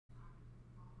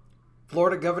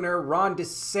Florida Governor Ron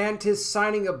DeSantis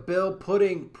signing a bill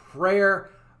putting prayer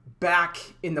back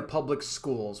in the public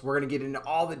schools. We're going to get into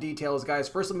all the details, guys.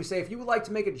 First, let me say, if you would like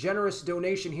to make a generous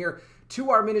donation here to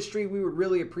our ministry, we would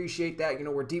really appreciate that. You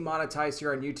know, we're demonetized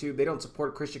here on YouTube. They don't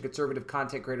support Christian conservative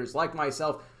content creators like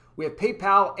myself. We have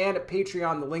PayPal and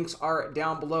Patreon. The links are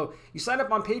down below. You sign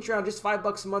up on Patreon, just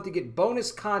 $5 a month, to get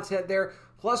bonus content there.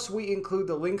 Plus, we include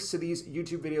the links to these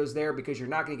YouTube videos there because you're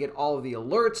not going to get all of the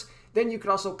alerts. Then you can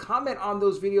also comment on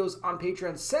those videos on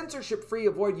Patreon, censorship-free,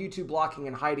 avoid YouTube blocking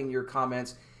and hiding your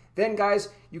comments. Then, guys,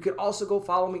 you can also go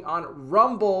follow me on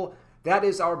Rumble. That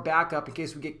is our backup in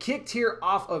case we get kicked here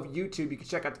off of YouTube. You can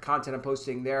check out the content I'm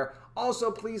posting there. Also,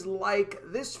 please like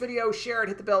this video, share it,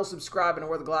 hit the bell, subscribe, and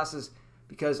wear the glasses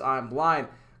because I'm blind.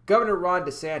 Governor Ron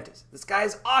DeSantis. This guy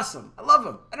is awesome. I love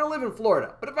him. I don't live in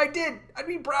Florida, but if I did, I'd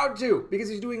be proud too because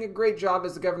he's doing a great job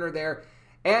as the governor there.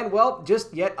 And, well,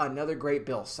 just yet another great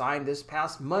bill signed this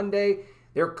past Monday.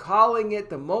 They're calling it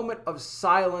the Moment of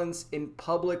Silence in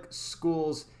Public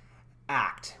Schools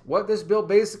Act. What this bill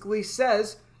basically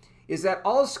says is that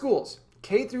all schools,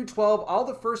 K through 12, all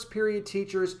the first period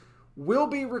teachers will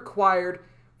be required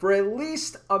for at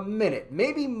least a minute,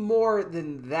 maybe more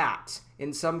than that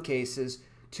in some cases,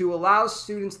 to allow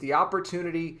students the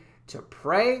opportunity to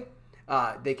pray.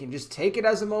 They can just take it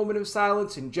as a moment of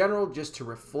silence in general, just to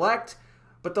reflect.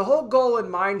 But the whole goal in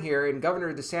mind here, and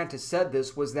Governor DeSantis said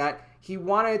this, was that he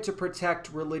wanted to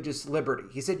protect religious liberty.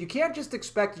 He said you can't just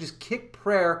expect to just kick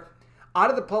prayer out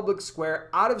of the public square,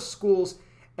 out of schools,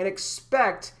 and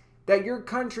expect that your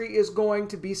country is going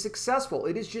to be successful.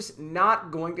 It is just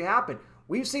not going to happen.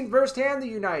 We've seen firsthand in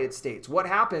the United States what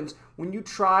happens when you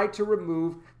try to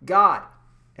remove God.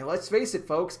 And let's face it,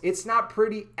 folks, it's not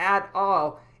pretty at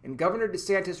all. And Governor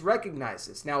DeSantis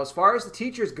recognizes. Now, as far as the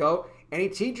teachers go, any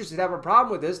teachers that have a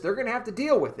problem with this, they're going to have to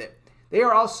deal with it. They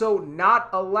are also not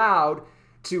allowed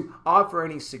to offer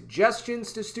any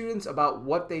suggestions to students about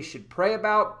what they should pray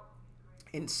about.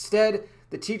 Instead,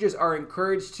 the teachers are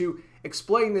encouraged to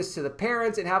explain this to the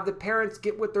parents and have the parents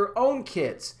get with their own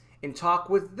kids and talk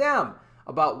with them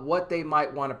about what they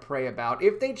might want to pray about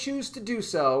if they choose to do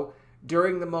so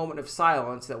during the moment of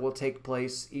silence that will take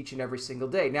place each and every single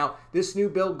day. Now, this new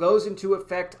bill goes into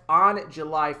effect on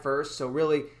July 1st, so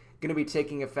really going to be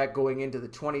taking effect going into the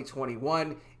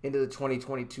 2021, into the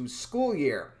 2022 school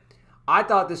year. I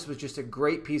thought this was just a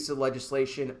great piece of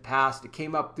legislation passed. It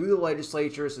came up through the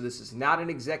legislature, so this is not an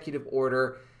executive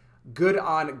order. Good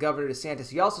on Governor DeSantis.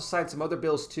 He also signed some other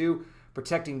bills too,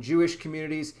 protecting Jewish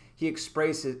communities. He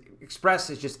expressed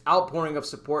his just outpouring of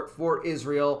support for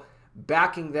Israel,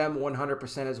 backing them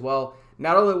 100% as well.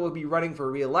 Not only will he be running for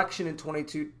re-election in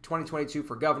 2022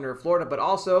 for governor of Florida, but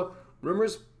also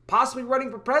rumors possibly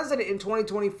running for president in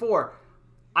 2024.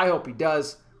 I hope he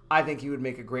does. I think he would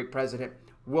make a great president.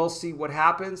 We'll see what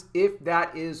happens if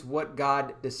that is what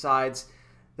God decides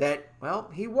that, well,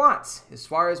 he wants as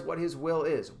far as what his will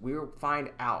is. We'll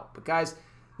find out. But guys,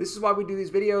 this is why we do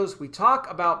these videos. We talk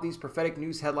about these prophetic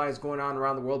news headlines going on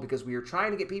around the world because we are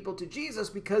trying to get people to Jesus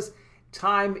because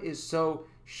time is so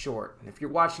short. And if you're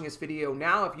watching this video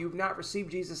now, if you've not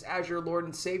received Jesus as your Lord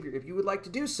and Savior, if you would like to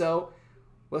do so,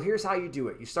 well, here's how you do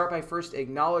it. You start by first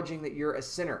acknowledging that you're a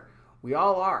sinner. We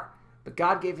all are. But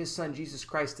God gave his son, Jesus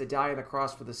Christ, to die on the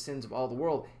cross for the sins of all the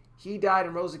world. He died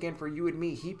and rose again for you and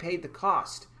me. He paid the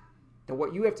cost. Now,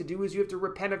 what you have to do is you have to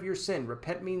repent of your sin.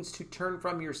 Repent means to turn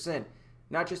from your sin.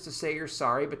 Not just to say you're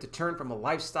sorry, but to turn from a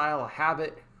lifestyle, a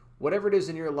habit, whatever it is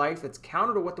in your life that's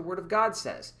counter to what the Word of God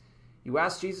says. You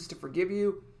ask Jesus to forgive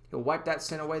you. He'll wipe that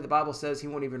sin away. The Bible says he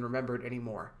won't even remember it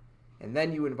anymore. And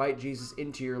then you invite Jesus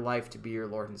into your life to be your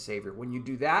Lord and Savior. When you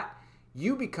do that,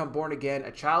 you become born again,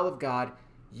 a child of God.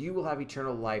 You will have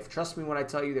eternal life. Trust me when I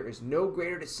tell you there is no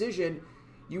greater decision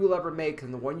you will ever make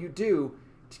than the one you do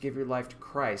to give your life to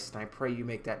Christ. And I pray you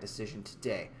make that decision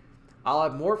today. I'll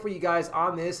have more for you guys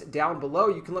on this down below.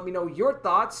 You can let me know your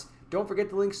thoughts. Don't forget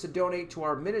the links to donate to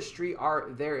our ministry are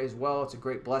there as well. It's a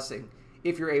great blessing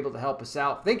if you're able to help us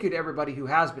out. Thank you to everybody who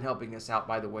has been helping us out,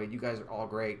 by the way. You guys are all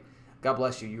great. God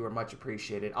bless you. You are much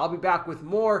appreciated. I'll be back with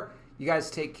more. You guys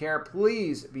take care.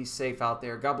 Please be safe out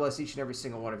there. God bless each and every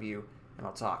single one of you. And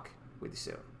I'll talk with you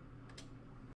soon.